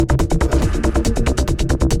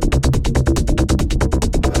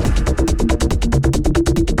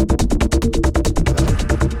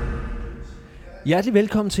Hjertelig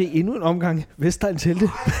velkommen til endnu en omgang Vestegn Telte.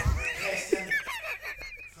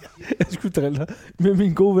 Jeg skulle drille dig med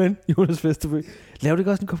min gode ven, Jonas Vesterbø. Lav du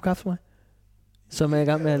ikke også en kop kaffe for mig? Som er i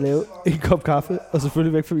gang med at lave en kop kaffe, og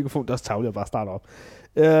selvfølgelig væk fra mikrofonen. Det er også tavligt at bare starte op.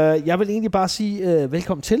 Jeg vil egentlig bare sige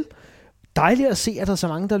velkommen til. Dejligt at se, at der er så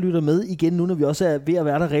mange, der lytter med igen nu, når vi også er ved at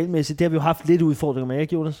være der regelmæssigt. Det har vi jo haft lidt udfordringer med,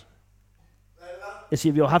 ikke Jonas? Jeg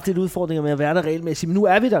siger, vi har haft lidt udfordringer med at være der regelmæssigt, men nu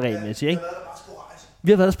er vi der regelmæssigt, ikke?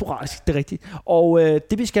 Vi har været der sporadisk, det er rigtigt. Og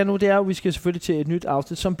det vi skal nu, det er, at vi skal selvfølgelig til et nyt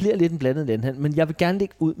afsnit, som bliver lidt en blandet landhandel. Men jeg vil gerne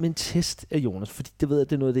lægge ud med en test af Jonas, fordi det ved jeg,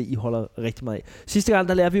 det er noget af det, I holder rigtig meget af. Sidste gang,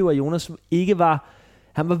 der lærte vi jo, at Jonas ikke var...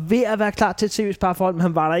 Han var ved at være klar til et seriøst parforhold, men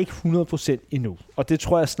han var der ikke 100% endnu. Og det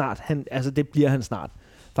tror jeg snart, det bliver han snart.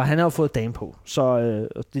 For han har jo fået dame på. Så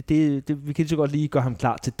vi kan lige så godt lige gøre ham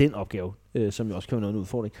klar til den opgave, som jo også kan være noget en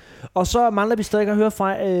udfordring. Og så mangler vi stadig at høre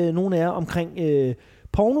fra nogle af jer omkring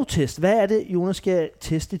pornotest. Hvad er det, Jonas skal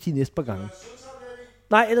teste de næste par gange?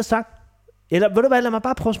 Nej, ellers tak. Eller ved du hvad, lad mig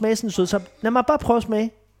bare prøve at smage sådan en sødtablet. Lad mig bare prøve at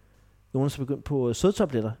smage. Jonas er begyndt på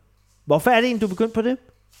sødtabletter. Hvorfor er det egentlig, du er begyndt på det?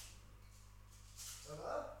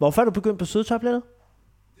 Hvorfor er du begyndt på sødtabletter?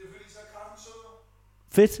 Det er fordi, så er kaffen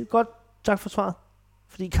sødere. Fedt, godt. Tak for svaret.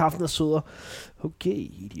 Fordi kaffen er sødere.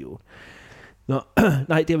 Okay, idiot. Nå,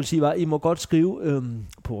 nej, det jeg vil sige var, I må godt skrive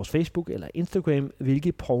på vores Facebook eller Instagram,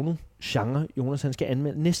 hvilke porno-genre Jonas han skal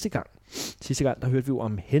anmelde næste gang. Sidste gang, der hørte vi jo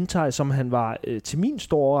om hentai, som han var til min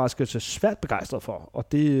store overraskelse svært begejstret for.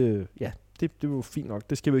 Og det var jo fint nok.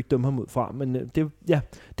 Det skal vi ikke dømme ham ud fra, men det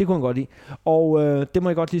kunne han godt lide. Og det må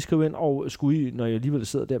jeg godt lige skrive ind, og skulle I, når jeg alligevel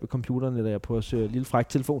sidder der ved computeren, eller jeg på vores lille fræk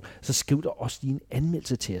telefon, så skriv der også lige en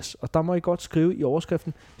anmeldelse til os. Og der må I godt skrive i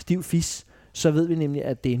overskriften, Stiv Fis, så ved vi nemlig,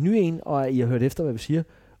 at det er en ny en, og at I har hørt efter, hvad vi siger.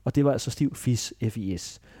 Og det var altså Stiv Fis,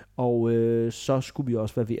 F-I-S. Og så skulle vi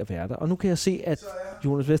også være ved at være der. Og nu kan jeg se, at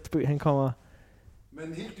Jonas Vesterbø, han kommer...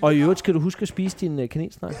 Og i øvrigt skal du huske at spise din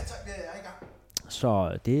kanelsnak. Ja, tak, det er jeg i gang.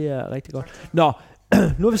 Så det er rigtig godt. Nå,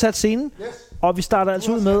 nu har vi sat scenen, og vi starter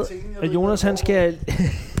altså ud med, at Jonas han skal...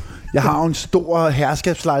 Jeg har jo en stor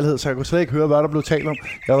herskabslejlighed, så jeg kunne slet ikke høre, hvad der blev talt om.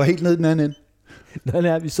 Jeg var helt nede i den anden ende.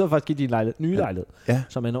 Nej, vi sidder faktisk i din nye lejlighed,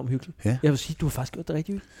 som er enormt hyggelig. Ja. Jeg vil sige, du har faktisk gjort det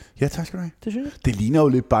rigtig hyggeligt. Ja, tak skal du have. Det synes jeg. Det ligner jo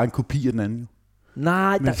lidt bare en kopi af den anden.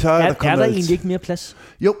 Nej, er der egentlig ikke mere plads?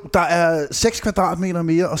 Jo, der er 6 kvadratmeter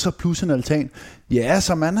mere, og så plus en altan. Ja,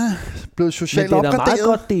 så man er blevet socialt opgraderet. Men det er da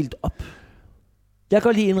meget godt delt op. Jeg kan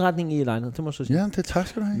godt lide indretningen i lejligheden, det må jeg så sige. Ja, det tak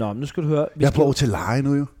skal du have. Nå, men nu skal du høre. Jeg bor til leje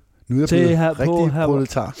nu jo. Nu er jeg blevet rigtig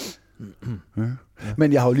proletar. Ja.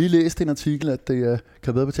 Men jeg har jo lige læst en artikel, at det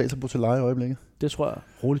kan bedre betale sig at bo til leje i øjeblikket. Det tror jeg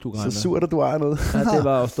roligt, du kan. Så surt, at du ejer noget. Ja, det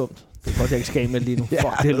var også dumt. Det er godt, jeg ikke skal med lige nu.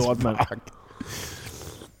 Fuck, det er lort, mand.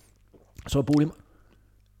 Så er bolig.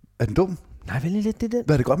 Er den dum? Nej, vel lidt det der.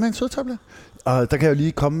 Var det godt med en sødtablet? Og der kan jeg jo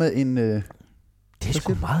lige komme med en... det er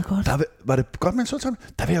sgu meget godt. Var det godt med en sødtablet?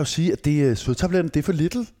 Der vil jeg jo sige, at sødtabletten, det er for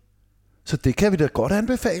little. Så det kan vi da godt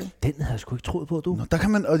anbefale. Den havde jeg sgu ikke troet på, du. Nå, der kan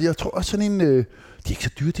man, og jeg tror også sådan en... de er ikke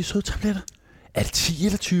så dyre, de sødtabletter. Er det 10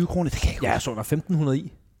 eller 20 kroner? Det kan jeg ikke. Ja, så er der 1500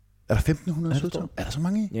 i. Er der 1500 sødtabletter? Er der så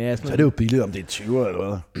mange i? Ja, så er det jo billigt, om det er 20 eller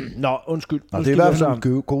hvad. Nå, undskyld. Nå, det er i hvert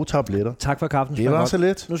fald gode tabletter. Tak for kaffen. Det var så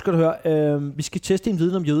let. Nu skal du høre. Vi skal teste en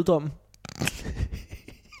viden om jødedommen.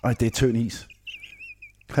 Ej, det er tynd is.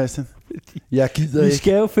 Christian, jeg gider ikke. Vi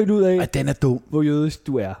skal jo finde ud af, at den er dum. Hvor jødisk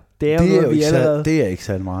du er. Det er jo noget, det er ikke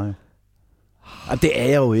særlig meget. Det er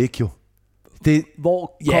jeg jo ikke, jo. Det,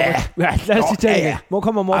 hvor kommer... lad os sige det. Hvor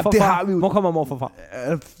kommer morfar fra? Hvor kommer morfar fra?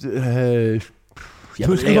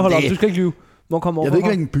 Du skal ikke holde op. Du skal ikke lyve. Hvor kommer morfar fra? Jeg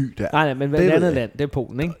ved ikke, en by der. Nej, men hvad andet land? Det er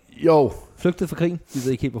Polen, ikke? Jo. Flygtede fra krigen. Vi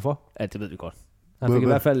ved ikke helt hvorfor. Ja, det ved vi godt. Han fik i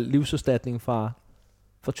hvert fald livserstatning fra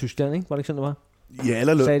Tyskland, ikke? Var det ikke sådan, det var? Ja,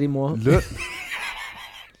 eller løn. Sagde din mor. Løn.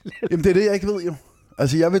 Jamen, det er det, jeg ikke ved, jo.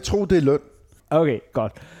 Altså, jeg vil tro, det er løn. Okay,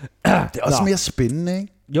 godt. Det er også mere spændende,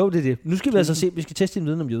 ikke? Jo, det er det. Nu skal vi altså se, vi skal teste en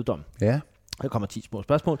viden om jødedom. Ja. Der kommer 10 små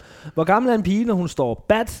spørgsmål. Hvor gammel er en pige, når hun står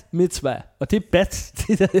bat mitzvah? Og det er bat.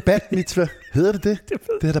 Bat mitzvah. Hedder det det?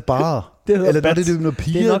 Det er da bare. Det hedder eller bat. Er det noget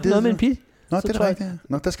piger? Det er nok noget med en pige. Nå, det er rigtigt.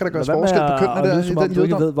 Nå, der skal der gøres forskel på kønnene der. Som om du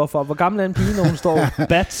ikke ved, hvorfor. Hvor gammel er en pige, når hun står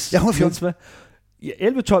bat mitzvah?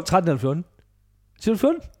 11, 12, 13 eller 14? Siger du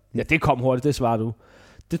 14? Ja, det kom hurtigt, det svarer du.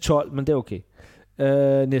 Det er 12, men det er okay.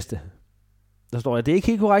 Næste. Der står, at det er ikke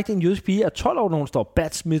helt korrekt, at en jødisk pige er 12 år, når hun står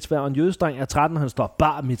bat mitzvah, og en jødisk dreng er 13, når han står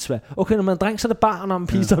bar mitzvah. Okay, når man er dreng, så er det bar, og når man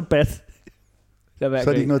pige, så er det bat. Så er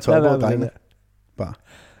det ikke noget 12 år, drenge. Bar.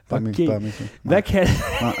 Okay.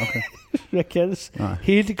 Hvad kaldes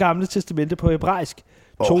hele det gamle testamente på hebraisk?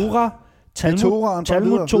 Torah,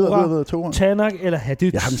 Talmud, Torah, Tanakh eller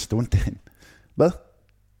Hadith? Jeg har en stund den. Hvad?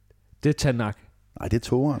 Det er Tanakh. Nej, det er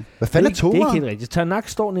Torah. Hvad fanden er Torah? Det er ikke helt rigtigt. Tanakh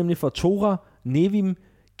står nemlig for Torah, Nevim,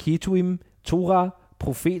 Ketuim, Torah,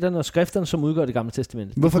 profeterne og skrifterne, som udgør det gamle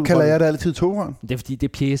testamente. Hvorfor kalder jeg det altid Torah? Det er fordi, det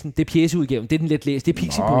er pjecen. Det er pjeceudgaven. Det er den let læst. Det er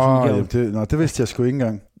Pixie-udgaven. Det vidste jeg sgu ikke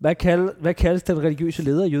engang. Hvad kaldes den religiøse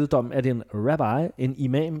leder i jødedommen? Er det en rabbi, en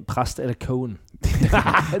imam, præst eller kohen?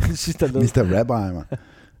 Den sidste led. Mr. Rabbi, man.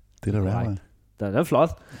 Det er da rabbi. Det er flot.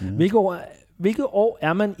 Ja. Hvilket år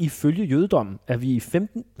er man ifølge jødedommen? Er vi i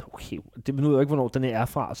 15... Okay, det ved jeg ikke, hvornår den er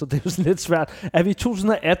fra, så det er jo sådan lidt svært. Er vi i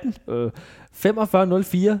 2018,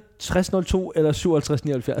 4504, 6002 eller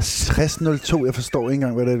 5779? 6002, jeg forstår ikke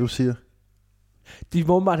engang, hvad det er, du siger. De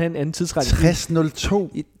må bare have en anden tidsregning.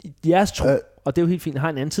 6002? I jeres tro, og det er jo helt fint, har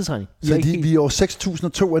en anden tidsregning. Så vi er år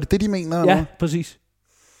 6002, er det det, de mener? Ja, eller? Præcis.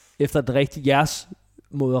 Efter det rigtige jeres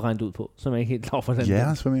måde at regne det ud på, som er ikke helt klar for den.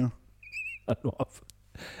 Jeres, hvad mener du?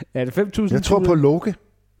 Er det 5.000? Jeg tror på Loke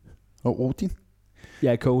og Odin.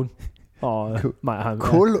 Ja, Kohen. Og Majham.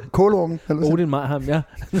 Kålormen. Odin, Majham, ja.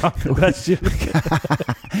 Nå, hvad siger du?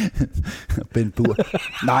 Ben Bur.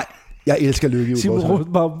 Nej, jeg elsker Lykke. Simon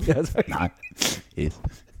Rosenbaum. Ja, tak. Nej. Yes.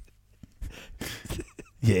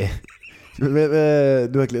 Ja. Nu har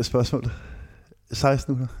jeg glædet spørgsmålet.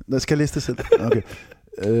 16 uger. Nå, skal jeg læse det selv? Okay.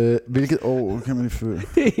 Hvilket år kan man ifølge?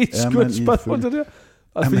 Det er et skønt spørgsmål, det der.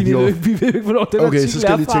 Og fordi vi ved ikke, hvornår den artikel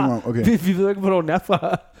er fra. Okay. Vi ved ikke, hvornår den er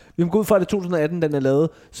fra. Vi må gå ud fra, at det 2018, den er lavet,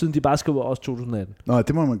 siden de bare skriver også 2018. Nå,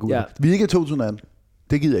 det må man gå ud. Ja. Vi er ikke i 2018.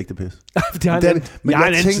 Det gider jeg ikke, det pis. Men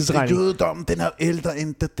jeg tænkte, at jødedommen, den er ældre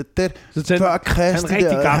end det. Før Kristi,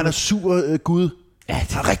 han er sur Gud. Ja,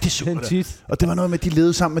 det er rigtig sur. Og det var noget med, at de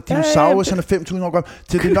levede sammen med dinosaurer, som er 5.000 år gammel.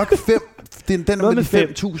 Så det er nok 5. Den er med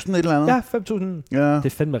 5.000 et eller andet. Ja, 5.000. Ja. Det er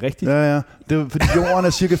fandme rigtigt. Ja. Det er, fordi jorden er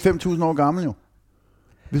cirka 5.000 år gammel jo.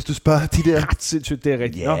 Hvis du spørger de der... Ret sindssygt, det er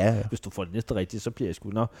rigtigt. Ja. Hvis du får det næste rigtigt, så bliver jeg sgu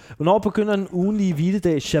nok. Hvornår begynder den ugenlige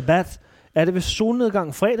hviledag, Shabbat? Er det ved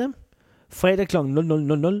solnedgang fredag kl.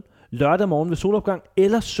 00:00, lørdag morgen ved solopgang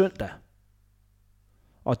eller søndag?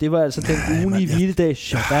 Og det var altså den ugenlige hviledag,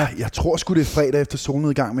 Shabbat. Jeg tror sgu, det er fredag efter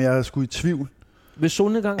solnedgang, men jeg er sgu i tvivl. Ved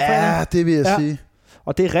solnedgang fredag? Ja, det vil jeg sige.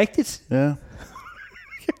 Og det er rigtigt. Ja.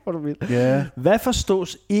 Hvor du vil. Ja. Hvad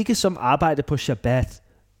forstås ikke som arbejde på Shabbat?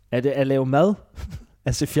 Er det at lave mad?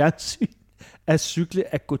 At se fjernsyn? At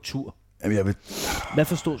cykle? At gå tur? Jamen, Hvad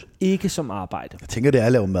forstås ikke som arbejde? Jeg tænker, det er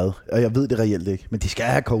at lave mad, og jeg ved det reelt ikke. Men de skal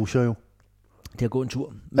have kosher jo. Det er at gå en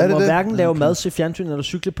tur. Man må hverken lave mad, se fjernsyn eller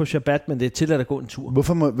cykle på Shabbat, men det er til at gå en tur.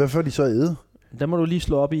 Hvorfor er de så æde? Der må du lige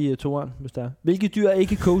slå op i toren, hvis der er. Hvilke dyr er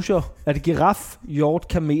ikke kosher? Er det giraf, hjort,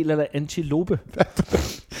 kamel eller antilope?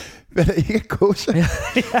 Hvad er ikke kosher?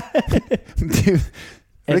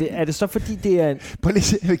 Er det så fordi det er en... Prøv lige at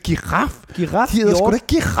se, giraf? Giraf, de hedder sgu da ikke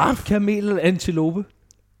giraf. Kamel eller antilope?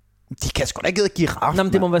 De kan sgu da ikke hedde giraf. Nå,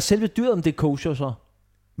 men det må være selve dyret, om det er kosher så.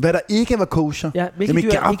 Hvad der ikke var kosher? Ja, jamen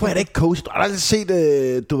giraf er det ikke kosher. Du har aldrig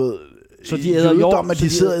set, du ved... Så de æder hjort, at de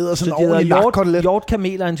sidder og æder sådan ordentligt nakkotelet. Hjort,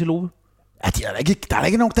 kamel og antilope? Ja, der er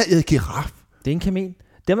ikke nogen, der æder giraf. Det er en kamel.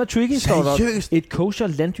 Det var tricky, står der. Et kosher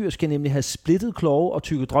landdyr skal nemlig have splittet klove og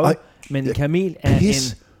tykke drøv, men en kamel er en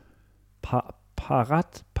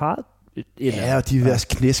parat. Ja, og deres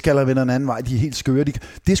knæskaller vender en anden vej. De er helt skøre.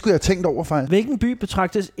 Det skulle jeg have tænkt over, faktisk. Hvilken by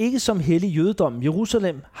betragtes ikke som hellig jødedom?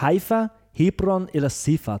 Jerusalem, Haifa, Hebron eller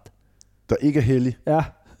Sefat? Der ikke er hellig. Ja.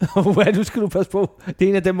 Nu skal du passe på. Det er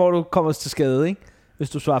en af dem, hvor du kommer til skade, ikke? Hvis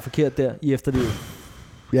du svarer forkert der i efterlivet.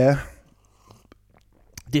 Ja.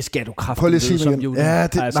 Det skal du kraftigt vide som jøde. Ja,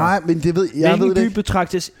 nej, men det ved jeg. Hvilken by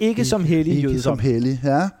betragtes ikke som hellig jødedom? Ikke som hellig,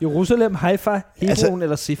 ja. Jerusalem, Haifa, Hebron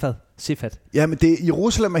eller Sefat? Ja, men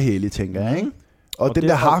Jerusalem er hellig, tænker jeg, ikke? Og den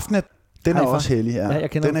der Hafnet, den er også hellig, ja. Ja,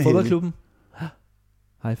 jeg kender fodboldklubben.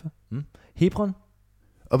 Haifa. Hebron.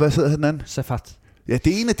 Og hvad sidder den anden? Sefat. Ja,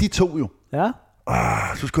 det er en af de to jo. Ja.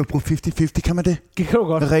 Så skal du bruge 50-50, kan man det? Det kan du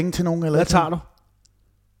godt. Ringe til nogen eller hvad tager du?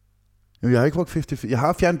 Jeg har ikke brugt 50-50. Jeg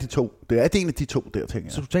har fjernet de to. Det er en af de to der, tænker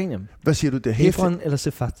jeg. Så du tager dem? Hvad siger du? Det er Hebron eller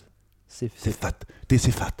Sefat? Sefat. Det er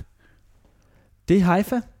Sefat. Det er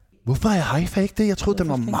Haifa. Hvorfor er Haifa ikke det? Jeg troede, den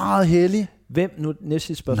var meget hellig.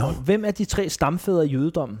 Næste spørgsmål. Hvem er de 3 stamfædre i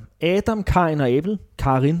jødedommen? Adam, Kain og Abel.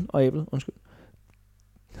 Karin og Abel, undskyld.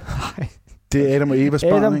 Det er Adam og Evas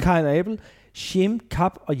barn, Adam, Kain og Abel. Shem,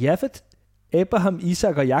 Kap og Jafet. Abraham,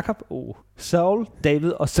 Isak og Jakob. Saul,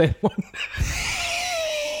 David og Salmon.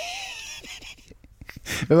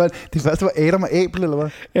 Hvad var det? Det første var Adam og Abel, eller hvad?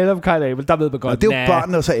 Adam, Kain og Abel, der ved man godt. Og det er jo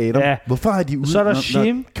børnene og så Adam. Ja. Hvorfor har de ude? Så er der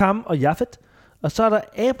Shem, Kam og Jafet. Og så er der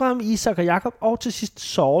Abraham, Isak og Jakob. Og til sidst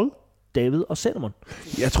Saul, David og Salomon.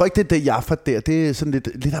 Jeg tror ikke, det er Jafet der. Det er sådan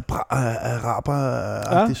lidt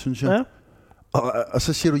araber-agtigt, synes jeg. Ja. Og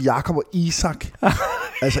så siger du Jakob og Isak.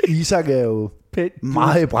 Altså Isak er jo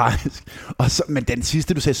meget hebraisk. Men den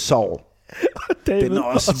sidste, du sagde Saul. David den er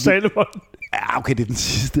også og Salomon. Ja, okay, det er den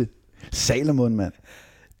sidste. Salomon, mand.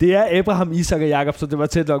 Det er Abraham, Isak og Jakob, så det var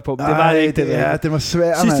tæt nok på. Men det var ikke det. Ja, det var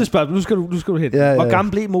svært, Sidste mand. Spørgsmål. Nu skal du hen. Ja. Hvor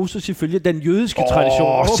gammel blev Moses ifølge den jødiske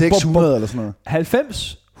tradition? 600 eller sådan noget.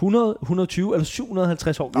 90, 100, 120 eller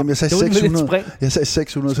 750 år gammel. Jamen, jeg sagde 600. Jeg sagde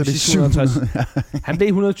 600, så det er 700. Han blev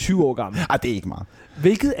 120 år gammel. Ej, det er ikke meget.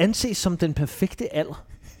 Hvilket anses som den perfekte alder?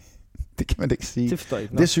 Det kan man da ikke sige. Det forstår jeg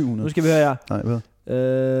ikke. Det er 700. Nu skal vi høre jer. Nej,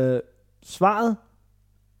 hvad? Svaret.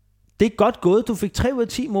 Det er godt gået. Du fik 3 ud af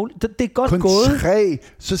 10 mål. Det er godt kun gået. Kun 3.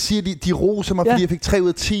 Så siger de roser mig, fordi jeg fik 3 ud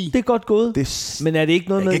af 10. Det er godt gået. Men er det ikke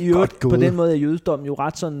noget med i øvrigt? På den måde er jødedommen jo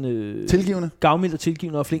ret sådan... tilgivende. Gavmild og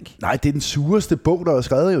tilgivende og flink. Nej, det er den sureste bog, der er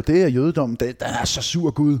skrevet jo. Det er jødedommen. Der er så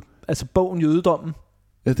sur Gud. Altså bogen Jødedommen?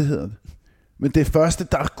 Ja, det hedder det. Men det første,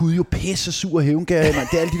 der er Gud jo pisse sur og hævngære, mand.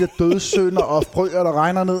 Det er alle de der døde sønner og frøer, der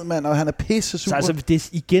regner ned, mand. Og han er pisse sur. Så altså, det er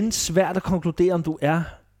igen svært at konkludere, om du er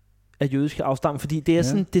af jødiske afstamning. Fordi det er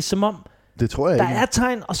sådan, det er som om... Det tror jeg der ikke. Der er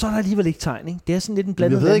tegn, og så er der alligevel ikke tegn, ikke? Det er sådan lidt en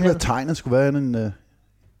blandet... Jeg ved ikke, hvad tegnet skulle være. Det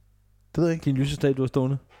ved jeg ikke. Din lysestat, du har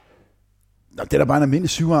stående. Nå, det er da bare en almindelig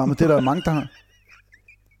syvarme. Det er der mange, der har.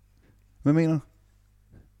 Hvad mener du?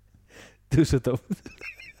 Du er så dum.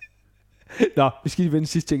 Nå, vi skal lige vende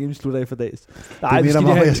sidste ting, inden vi slutter af for dags. Nej, det mener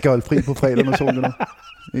mig, at jeg skal holde fri på fredag med solen nu.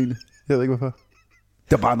 Egentlig. Jeg ved ikke, hvorfor.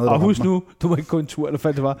 Det er bare noget, og husk nu, du må ikke gå en tur, eller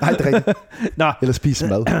hvad det var. Nej, det er rigtigt. Nå. Eller spise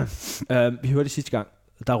mad. Vi hørte det sidste gang.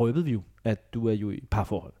 Der røbede vi jo, at du er jo i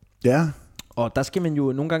parforhold. Ja. Og der skal man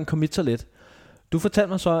jo nogle gange committe sig lidt. Du fortalte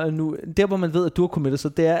mig så, at nu, der hvor man ved, at du har committet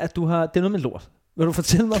sig, det er, at du har, det er noget med lort. Vil du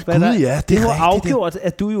fortælle mig, hvad Gud, der er? Ja, det har afgjort,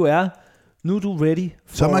 at du jo er, nu er du ready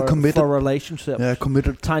for relationship. Ja,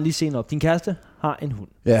 committed. Tag en lige scene op. Din kæreste har en hund.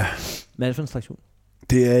 Ja. Hvad er det for en slags hund?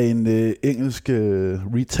 Det er en engelsk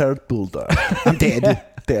retard bulldog. Jamen, det er det.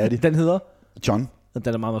 Det er det. Den hedder? John.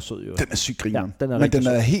 Den er meget, meget sød, jo. Den er sygt grineren. Ja, men den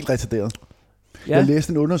er helt retarderet. Ja. Jeg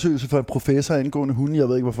læste en undersøgelse fra en professor angående hunde. Jeg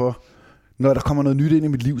ved ikke hvorfor. Når der kommer noget nyt ind i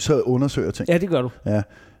mit liv, så undersøger jeg ting. Ja, det gør du. Ja.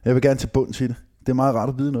 Jeg vil gerne til bunds i det. Det er meget rart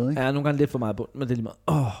at vide noget, ikke? Ja, nogle gange lidt for meget bund, men det er lige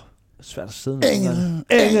meget. Svært at sidde med.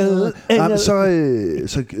 Engel.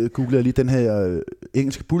 Så googlede jeg lige den her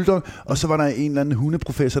engelske bulldog, og så var der en eller anden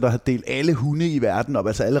hundeprofessor, der havde delt alle hunde i verden op,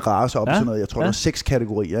 altså alle racer op, sådan noget. Jeg tror, der var 6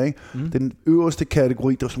 kategorier, ikke? Den øverste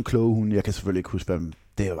kategori, der var som kloge hunde. Jeg kan selvfølgelig ikke huske, hvad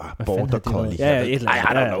det var. Border collie. Ja, et eller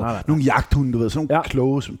andet. Nogle jagthunde, du ved, sådan nogle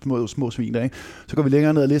kloge små svin der, ikke? Så går vi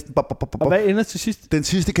længere ned ad listen. Og hvad ender til sidst? Den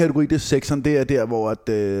sidste kategori, det er 6'eren, det er der, hvor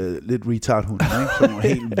lidt retard hunde, ikke? Sådan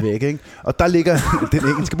helt væk, ikke? Og der ligger den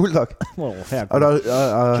engelske bulldog.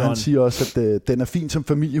 Og han siger også, at den er fin som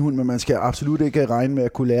familiehund, men man skal absolut ikke regne med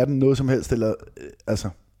at kunne lære den noget som helst, eller altså...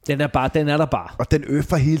 Den er der bare. Og den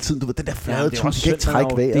øffer hele tiden. Du ved, den der flade tung, kan ikke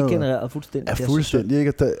trække vejret. Det er genereret fuldstændig. Ja, fuldstændig.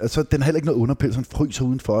 Ikke? Altså, den har heller ikke noget underpels, den fryser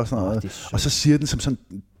udenfor og sådan noget. Og så siger den som sådan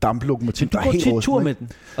en damplokomotiv. Du går tit tur med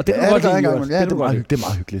den. Og det kan du godt lide. Ja, det er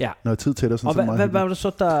meget hyggeligt. Ja. Når jeg har tid til det. Og hvad var det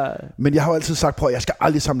så, der... Men jeg har jo altid sagt, prøv, jeg skal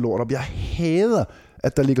aldrig samle lort op. Jeg hader,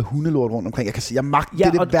 at der ligger hundelort rundt omkring. Jeg kan sige, jeg magter det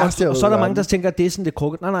er det værste. Og så er der mange, der tænker, at det er sådan lidt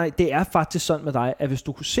krukket. Nej, det er faktisk sådan med dig, at hvis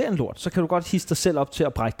du ser en lort, så kan du godt hisse dig selv op til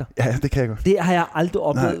at brække dig. Ja, det kan jeg godt. Det har jeg aldrig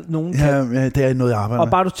oplevet nogen kan. Ja, det er noget, jeg arbejder med.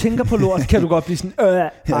 Og bare du tænker på lort, kan du godt blive sådan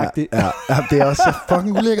agtig. Ja, det er også så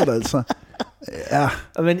fucking ulækkert, altså. Ja,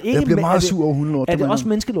 men jeg bliver meget sur over hundelort. Er det også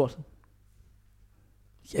menneskelort?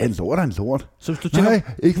 Ja, en lort er en lort. Så hvis du tænker... Nej,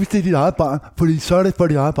 ikke hvis det er dit eget barn, fordi så er det for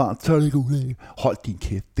dit eget barn, så er det ikke ulækkert. Hold din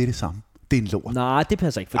kæft, det er det samme. Det er en lort. Nej, det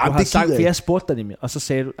passer ikke, for du har sagt, for jeg spurgte dig nemlig, og så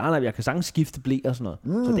sagde du, nej, jeg kan sagtens skifte blæ og sådan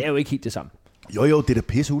noget. Så det er jo ikke helt det samme. Jo, det er da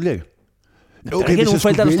pisse ulækkert. Okay, der er ikke nogen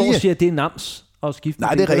forældre, der står og siger, at det er nams at skifte.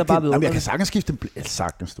 Nej, det er rigtigt. Jamen, jeg kan sagtens skifte en blæ.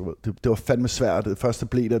 Sagtens, du ved. Det var fandme svært, det første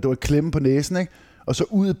blæ der. Det var et klemme på næsen, ikke? Og så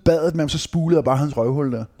ud i badet, men så spulede jeg bare hans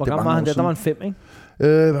røvhul der. Hvor gammel var han der? Der var en 5, ikke?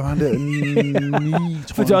 Hvad var han der? 9,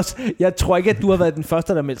 tror jeg. Også, jeg tror ikke, at du har været den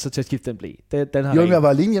første, der meldte sig til at skifte den blæ. Jo, jeg var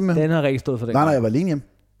alene hjemme. Den har ikke stået for den. Nej, jeg var alene hjemme.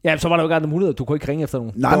 Ja, så var der jo ikke andre muligheder. Du kunne ikke ringe efter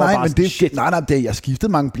nogen. Nej, jeg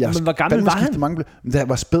skiftede mange blæ. Men hvor gammel var han? Men da jeg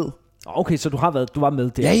var spæd. Okay, så du var med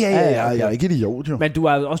der. Ja, jeg er ikke idiot, jo. Men du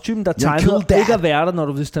er også typen, der tegnede ikke at være der, når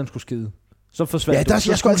du vidste, at han skulle skide. Så forsvandt du. Ja,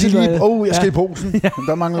 jeg skulle altid lige... jeg skal i posen.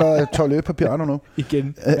 Der mangler toiletpapir nu.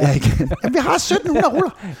 Igen. Ja, igen. Jamen, vi har 1700 ruller.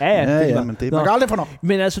 Ja, men det man kan aldrig få nok.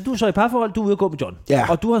 Men altså, du er så i parforhold, du er ude at gå med John. Ja.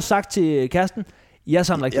 Og du har sagt til kæresten, jeg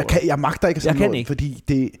samler ikke lort. Jeg magter ikke at samle lort, fordi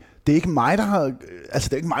det er ikke mig, der har... Altså,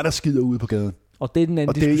 det er ikke mig, der skider ude på gaden. Og det er den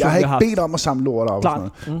anden diskussion, jeg har ikke bedt om at samle lort op. Og sådan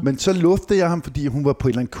noget. Men så luftede jeg ham, fordi hun var på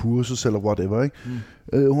et eller andet kursus, eller whatever, ikke?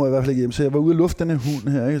 Hun var i hvert fald ikke hjemme, så jeg var ude og lufte den her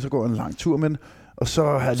hund her, ikke? Så går jeg en lang tur med den. Og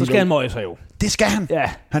så skal han møje sig jo. Det skal han.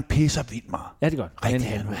 Ja. Han pisser vildt meget. Ja, det gør han. Rigtig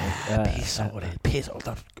han pisser over det. Pisser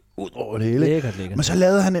ud over det hele. Lækkert. Men så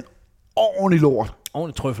lavede han en ordentlig lort.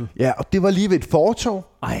 Ordentlig trøffel. Ja, og det var lige ved et fortov.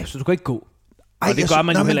 Ej, så du kan ikke gå? Og det gør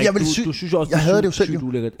man jo heller ikke. Du synes også, jeg havde det jo selv jo.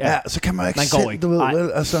 Ulækkert. Ja, så kan man jo ikke selv, du ved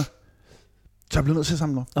vel, altså. Så jeg bliver nødt til at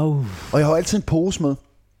samle op. Og jeg har altid en pose med,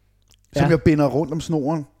 som jeg binder rundt om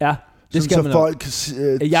snoren. Ja, det skal så man folk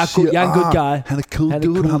siger, jeg er en good guy. Han er cool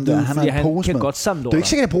dude, ham der. Han har en pose med. Godt samle det er ikke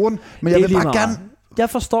sikkert, jeg bruger den, men jeg vil bare gerne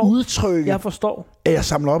udtrykke, at jeg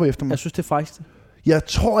samler op efter mig. Jeg synes, det er faktisk. Jeg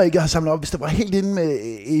tror ikke, jeg har samlet op, hvis det var helt inde med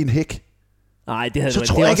en hæk. Nej, det havde så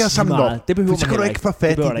tror jeg ikke, jeg har samlet op. Det behøver så kan du ikke få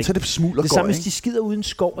fat i den, så er det smuld og går. Det samme, hvis de skider uden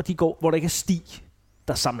skov, og de går, hvor der ikke er sti,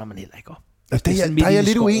 der samler man heller ikke op. Der er jeg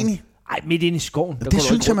lidt uenig. Nej, midt inde i skoven. Det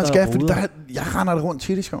synes jeg, man skal, for jeg render det rundt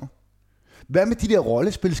tit i skoven. Hvad med de der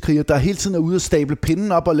rollespilskriger, der hele tiden er ude og stable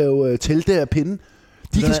pinden op og lave telte af pinden?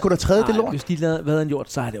 De kan sgu da træde det lort. Hvis de havde en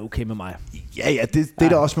hjort, så er det okay med mig. Ja, det er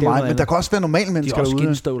der også med mig, men der kan også være normale mennesker derude. De har også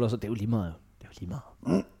skinstøvler, så det er jo lige meget.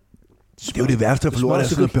 Det er jo det værste at forlore, det er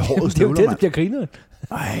sådan noget behåret støvler, det er jo det, der bliver grinet.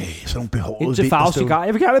 Ej, sådan nogle behårede indtil farve cigar.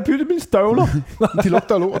 Jeg vil gerne have byttet mine støvler. De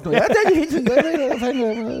lugter lort nu. Ja, det er de helt tiden.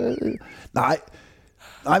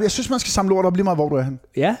 Nej, jeg synes, man skal samle lort op lige meget, hvor du er hen.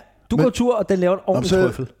 Ja, du går tur, og den laver en ordentlig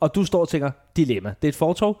trøffel. Og du står og tænker, dilemma. Det er et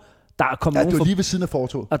fortov. Der kommer nogen det var lige ved siden af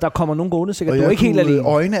fortovet. Og der kommer nogen gående, sikkert. Du er ikke helt alene.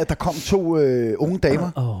 Og øjne, at der kom 2 unge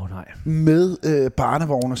damer nej. med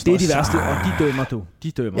barnevogne. Det er de værste, og de dømmer du.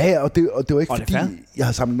 De dømmer. Ja, og det var ikke fordi, jeg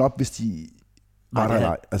havde samlet op, hvis de var der.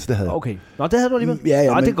 Nej, altså det havde jeg. Okay. Nå, det havde du alligevel.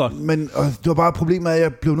 Ja, det er godt. Men det var bare problemet, at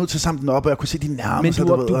jeg blev nødt til at samle den op, og jeg kunne se de nærmeste. Men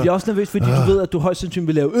du bliver også nervøs, fordi du ved, at du højst sandsynligt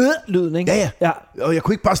vil lave lyden, ikke? Ja. Og jeg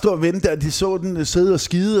kunne ikke bare stå og vente der, de så den sidde og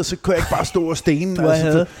skide, og så kunne jeg ikke bare stå og stene.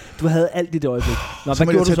 Du havde alt i det øjeblik. Nå, hvad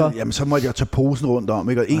gjorde du så? Jamen, så måtte jeg tage posen rundt om,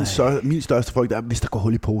 ikke? Og min største frygt er, hvis der går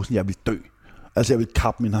hul i posen, jeg vil dø. Altså, jeg vil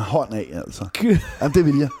kappe min hånd af, altså. Jamen, det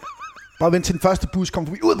vil jeg. Bare vente til den første bus, kom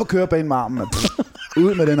forbi, ud på kørebanen med armen,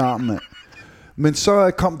 ud med den armen, mand. Men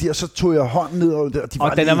så kom de, og så tog jeg hånden ned.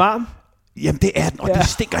 Og den er varm? Jamen, det er den, og det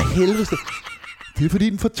stinker helvede. Det er fordi,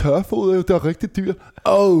 den får tørfod, det er rigtig dyr.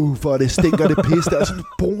 For det stinker det pisse. Der er sådan en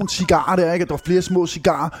brun cigar der, ikke? Der var flere små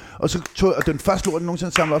cigarer. Og så tog jeg den første lort, jeg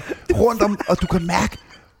nogensinde samlede op, rundt om, og du kan mærke,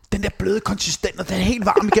 den der bløde konsistens, og den er helt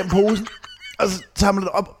varm igennem posen. Og så samlede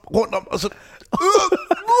det op rundt om, og så...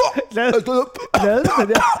 Lavede du det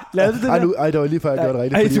der? Ej, det var lige før, jeg gjorde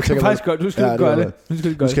det rigtigt. Du kan faktisk gøre det.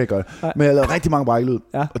 Nu skal jeg gøre det. Men jeg lavede rigtig mange brækkelyd,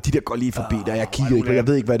 og de der går lige forbi der. Jeg kiggede ikke, jeg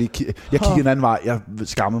ved ikke, hvad de kiggede. Jeg kiggede en anden vej, jeg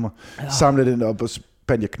skammede mig. Samlede den op, og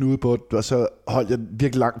spændte jeg knude på det, og så holdt jeg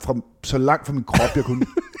virkelig så langt fra min krop, jeg kunne.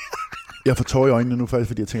 Jeg får tårer i øjnene nu, faktisk,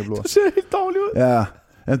 fordi jeg tænker blod. Du ser helt dårligt ud.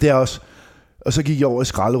 Ja, det er også. Og så gik jeg over i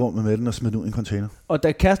skralderummet med den og smed den ud i en container. Og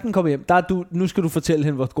da Kirsten kom hjem, nu skal du fortælle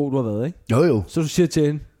hende, hvor god du har været, ikke? Jo. Så du siger til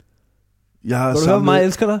hende, jeg har du høre, hvor meget jeg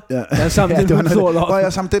elsker dig? Ja. Jeg har samlet den lort op. Jeg har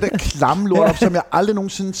samlet det der klamme lort op, som jeg aldrig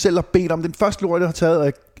nogensinde selv har bedt om. Den første lort, jeg har taget, og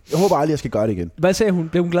jeg håber aldrig, jeg skal gøre det igen. Hvad sagde hun?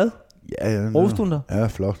 Blev hun glad? Ja. Roste hun dig? Ja,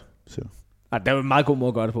 flot. Det var en meget god måde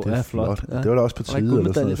at gøre det på. Det er flot. Ja. Det var da også på tide,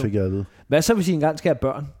 eller sådan noget, fik jeg at vide. Hvad så, hvis I engang skal have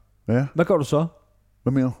børn? Ja. Hvad gør du så?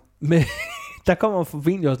 Hvad mener du? Der kommer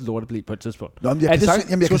formentlig også lorteblæ på et tidspunkt. Nå, men jeg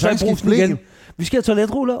kan sagtens skifte blæ. Vi skal have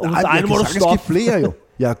toiletruller. Nej, jeg kan sagtens skifte blæ jo.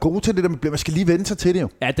 Jeg er god til det der, man skal lige vende sig til det jo.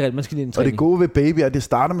 Ja, det er man skal lige en træning. Og det gode ved baby er, at det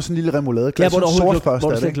starter med sådan en lille remouladeglas. Ja, hvor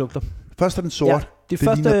det slet ikke lugter. Først er den sort. Ja,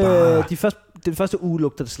 det første uge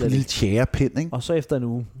lugter det slet ikke. En lille tjærepind, ikke? Og så efter en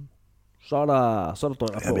uge, så er der drønner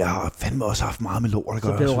på. Jamen, jeg har fandme også haft meget med lort at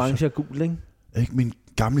gøre. Så bliver det orange og gul, ikke? Min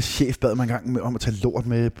gamle chef bad mig engang om at tage lort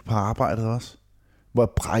med på arbejdet også. Hvor jeg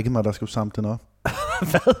brækkede mig, der skulle samle den op.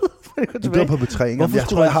 Hvad? Det var på betræning. Jeg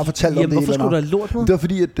tror, jeg har fortalt om det. Hvorfor skulle du have lort med? Det var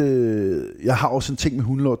fordi, at jeg har også en ting med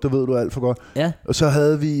hundelort, det ved du alt for godt. Ja. Og så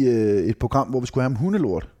havde vi et program, hvor vi skulle have om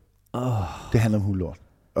hundelort. Det handler om hundelort.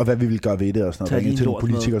 Og hvad vi ville gøre ved det og sådan noget. Ringe til nogle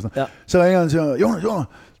politikere og sådan noget. Ja. Så ringer han og siger, Jonas,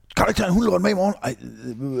 kan du ikke tage en hundelort med i morgen? Ej,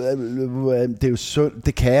 det er jo synd.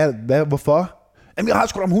 Det kan jeg. Hvorfor? Jamen, jeg har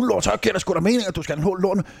sgu da om hundelort, så giver der sgu da mening, at du skal have en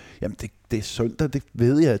lort med. Jamen, det er søndag, det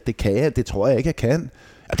ved jeg. Det kan jeg. Det tror jeg ikke, jeg kan.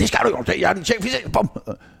 Ja, det skal du jo. Jeg er din chef. Bum.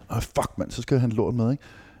 Fuck, mand, så skal jeg have en lort med, ikke?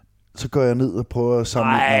 Så går jeg ned og prøver at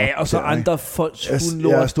samle. Nej, og så der, andre folks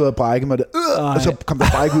hundelort. Jeg stod og brække mig der. Og så kom der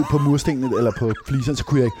brække ud på murstenen eller på fliserne, så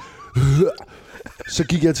kunne jeg ikke. Så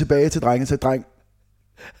gik jeg tilbage til drengen og sagde, dreng,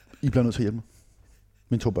 I bliver nødt til at hjælpe mig.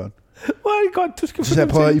 Mine 2 børn. Hvor er det godt, du skal så jeg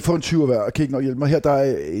prøver, I får en 20 hver, og kan ikke nok hjælpe mig. Her der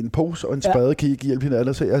er en pose og en spade, kan I ikke hjælpe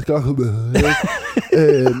hinanden? Så jeg skal og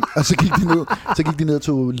så gik de ned og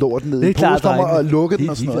tog lorten ned i posen og lukkede den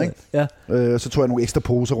og sådan noget. Ikke? Så tog jeg nogle ekstra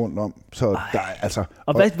poser rundt om. Så der, altså,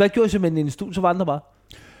 og hvad gjorde I så med en stol, så var den der bare?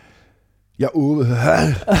 Jeg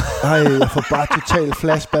jeg får bare total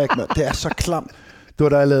flashback, man. Det er så klamt. Det var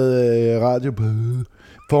da jeg lavede radio på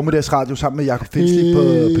formiddagsradio sammen med Jakob Finslik på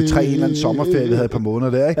P3 en eller anden sommerferie, vi havde et par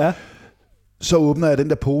måneder der, ikke? Ja. Så åbner jeg den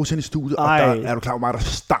der pose ind i studiet, og der er du klar over mig, der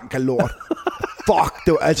stank af lort. fuck,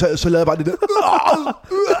 det var, altså, så lavede jeg bare det der.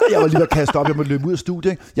 Jeg var lige ved at kaste op, jeg måtte løbe ud af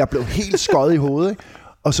studiet. Ikke? Jeg blev helt skøjet i hovedet. Ikke?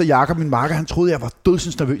 Og så Jakob, min makker, han troede, jeg var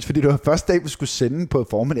dødsens nervøs, fordi det var første dag, vi skulle sende på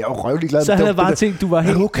formiddag. Jeg var røvlig glad. Så han havde bare tænkt, du var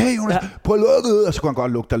helt... Er du okay, Jonas? Prøv at lukke ud. Og så kunne han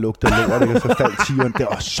godt lugte. Og så faldt tigeren. Det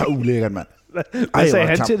var så ulækkert, mand. Hvad sagde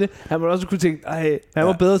han til det? Han må også kunne tænke, han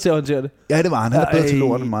var bedre til at håndtere det. Ja, det var han. Han er bedre til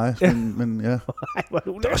lort end mig. Men ja. Det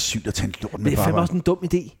var sygt at tænke lort med Det er fandme også en dum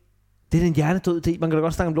idé. Det er en hjernedød idé. Man kan da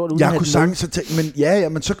godt snakke om lort uden jeg kunne sagtens tænke,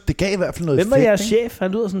 men så det gav i hvert fald noget. Hvem var jeres chef?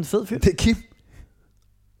 Han lyder sådan en fed fyr. Det er Kim.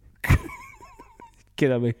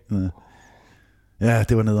 Kender mig. Ja,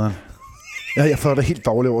 det var nederen. Jeg får da helt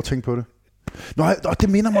dårligt over at tænke på det. Nå, og det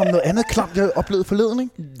minder mig om noget andet klamt, jeg oplevede forleden,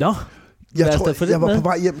 ikke? Nå. Jeg tror, jeg var på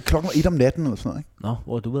vej hjem klokken 1 om natten eller sådan noget, ikke? Nå,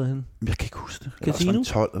 hvor har du været henne? Jeg kan ikke huske det. Casino?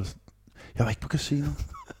 12 eller sådan. Jeg var ikke på casino.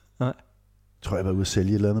 Nej. Jeg tror, jeg var ude at sælge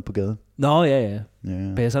et eller andet på gaden. Nå, ja.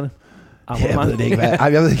 Basserne. Jeg ved det ikke, hvad.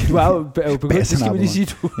 Jeg ved ikke. Du er jo begyndt, det skal vi lige sige.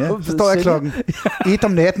 Så står jeg klokken 1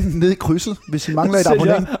 om natten nede i krydset, hvis I mangler et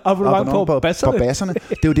abonnement på basserne. Det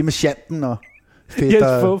er jo det med Chanten og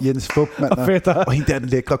Fætter, Jens Fup, og hende der den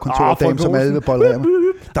lækre kontordame, som alle vil bolle af mig.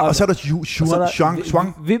 Og så er der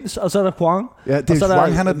Swang. Vims, og så er der Kwang. Ja, det er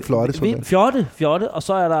Swang, han er den flotte. Fjorte, og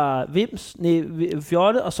så er der Vims,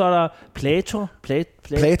 Fjorte, og så er der Platon,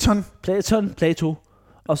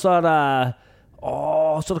 og så er der...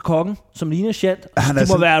 så er der kongen, som ligner Chant. De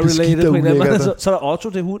må være related på hinanden. Så er der Otto,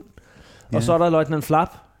 det er hund. Og så er der Løjtnant Flap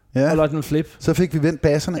og Løjtnant Flip. Så fik vi vendt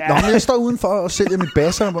basserne. Nå, men jeg står udenfor og sælger mit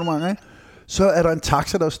basser, ikke? Så er der en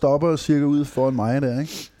taxa, der stopper cirka ude foran mig der,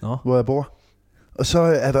 ikke? Hvor jeg bor. Og så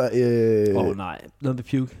er der... nej, noget med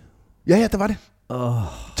puke. Ja, det var det.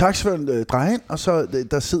 Taxiføren drejer ind, og så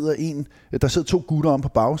der sidder 2 gutter om på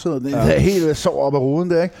bagsædet. Der er helt sover op ad roden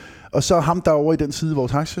der, ikke? Og så ham derovre i den side, hvor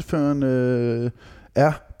taxichaufføren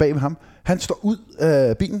er bag ved ham. Han står ud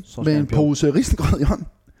af bilen med en pose risengrød i hånden.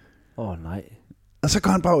 Nej. Og så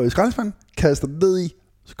går han bare over i skraldespanden, kaster den ned i,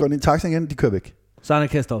 så går han i taxaen igen, de kører væk. Så han er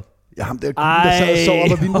kastet op. Ja, ham der sad og sov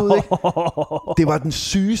op ad vinduet, ikke? Det var den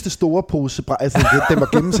sygeste store pose, altså den var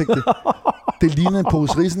gennemsigtig. Det lignede en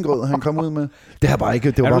pose risengrød, han kom ud med. Det her bare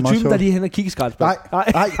ikke, det var bare meget sjovt. Er du typen, der lige hen og kigge i skraldespanden? Nej.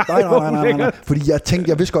 Fordi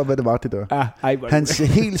jeg vidste godt, hvad det var, det der. Hans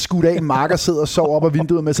helt skudt af marker sidder og sover op ad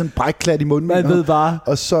vinduet med sådan en brækklat i munden. Man ved bare,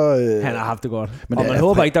 og så, han har haft det godt. Men og man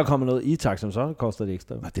håber ikke, der kommer noget i taxaen, så koster det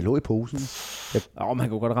ekstra. Nej, det lå i posen. Man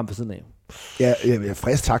kan godt ramme på siden af. Ja,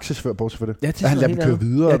 frisk taxichauffør, bortset for det. Ja, han lader dem køre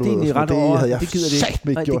videre. Ja, det er egentlig ret over. Det gider det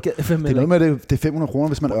ikke gjort. Det er noget med, det er 500 kroner,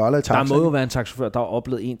 hvis man ørler i taxaen. Der må jo være en taxichauffør, der har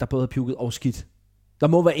oplevet en, der både har puket og skidt. Der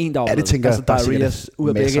må være en, der har oplevet. Ja, det tænker jeg. Altså, diarrheas ud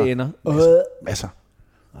af begge ender. Masser.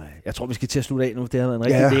 Nej, jeg tror, vi skal til at slutte af nu. Det har været en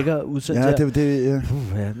rigtig lækker udsendelse. Ja, det.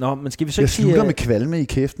 Nå, men skal vi så ikke sige... Jeg slutter med kvalme i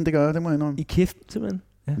kæften, det gør jeg, det må jeg indrømme. I kæften, simpelthen?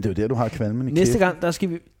 Ja. Det er jo der, du har kvalmen i Næste gang, der skal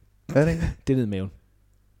vi... Er det ikke? Det er nede i maven.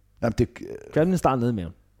 Jamen, kvalmen starter nede i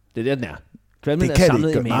maven. Det er der, den er. Kvalmen er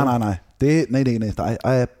samlet i maven. Nej.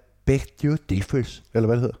 Nej. I beg you differs. Eller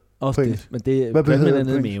hvad det hedder. Også det. Men kvalmen er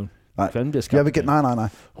nede i maven. Kvalmen bliver skabt. Nej.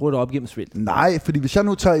 Ruller op gennem svælt. Nej, fordi hvis jeg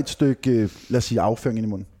nu tager et stykke, lad os sige, afføring ind i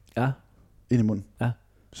munden. Ja. Ind i munden. Ja.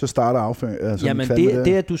 Så starter afføring. Altså jamen,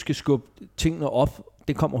 det at du skal skubbe tingene op,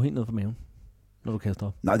 det kommer helt ned fra maven, når du kaster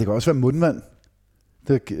op. Nej, det kan også være mundvand.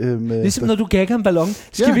 Ligesom når du gagger en ballon.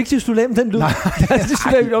 Skal vi ikke slutte af med den lyd? Nej. Det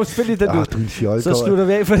slutter vi selvfølgelig den lyd. Så slutter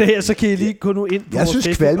vi af for det her, så kan I lige gå nu ind på jeg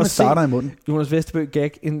synes, kvalmen starter i munden. Jonas Vesterbø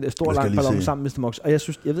gag en stor lang ballon sammen med Mr. Mox. Og jeg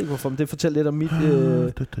ved ikke hvorfor, men det fortæller lidt om mit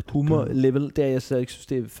humor-level. Der jeg ikke synes,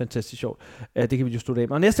 det er fantastisk sjovt. Det kan vi jo slutte af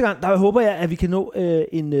med. Og næste gang, der håber jeg, at vi kan nå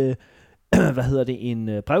en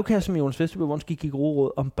brevkasse med Jonas Vesterbø, hvor skal give gode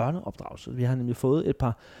råd om børneopdragelse. Vi har nemlig fået et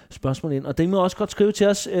par spørgsmål ind, og det må også godt skrive til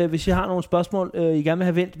os, hvis I har nogle spørgsmål, I gerne vil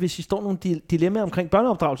have vendt. Hvis I står nogle dilemmaer omkring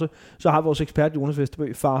børneopdragelse, så har vores ekspert Jonas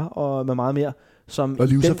Vesterbø, far og med meget mere. Og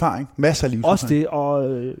livserfaring. Masser af livserfaring. Også det, og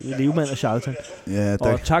levemand og charlatan. Ja,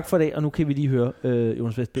 tak. Og tak for det, og nu kan vi lige høre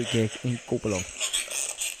Jonas Vesterbø gag en god ballon.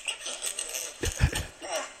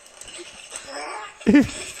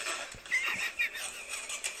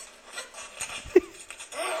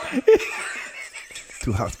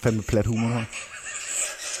 Du har fandme plat humor her.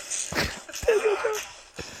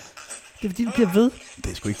 Det er fordi, du bliver ved.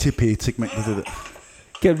 Det er sgu ikke til P1-segmentet, det der.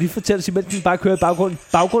 Kan du lige fortælle, simpelthen, den bare kører i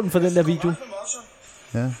baggrunden for den der video?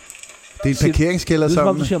 Ja. Det er en parkeringskælder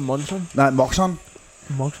sammen. Du siger Monson? Nej, Moxon.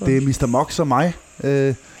 Det er Mr. Mox og mig.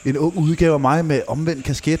 En ung udgave af mig med omvendt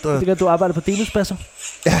kasket. Og... Det kan du arbejder på demospasser?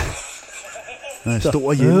 Ja. En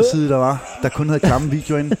stor hjemmeside, der kun havde klamme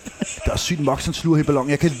videoer inde. Der er sygt Moxon sluger i ballon.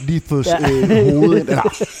 Jeg kan lige få hovedet ind.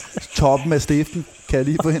 Eller toppen af stiften kan jeg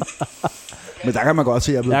lige få hen. Men der kan man godt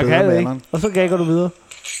se, at jeg er blevet bedre med alderen. Og så gagger du videre.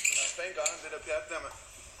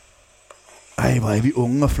 Ej, hvor er vi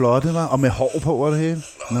unge og flotte, var, og med hår på og det hele.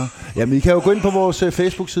 Nå. Jamen, I kan jo gå ind på vores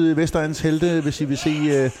Facebook-side, Vestegnens Helte, hvis I vil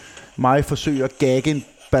se mig forsøge at gagge en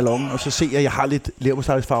ballon, og så se, at jeg har lidt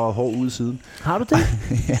leverpostejsfarvet hår ude i siden. Har du det?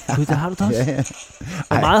 Ja. Gud, det har du da også. Ja.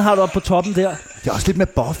 Hvor meget har du op på toppen der? Det er også lidt med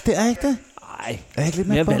buff, det er ikke det? Nej, er ikke lidt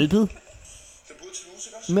mere valpet.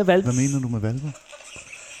 Mere valpet. Hvad mener du med valpet?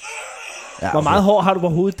 Ja, hvor meget hår har du på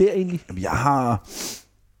hovedet der egentlig? Jamen, jeg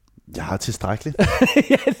har tilstrækkeligt.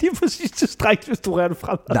 Ja, lige præcis tilstrækkeligt, hvis du rører det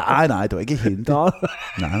frem. Nej, det var ikke hente. Nå.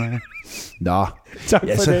 Nej. Nå. Tak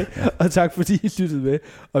for det, og tak fordi I lyttede med,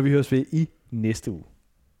 og vi høres ved i næste uge.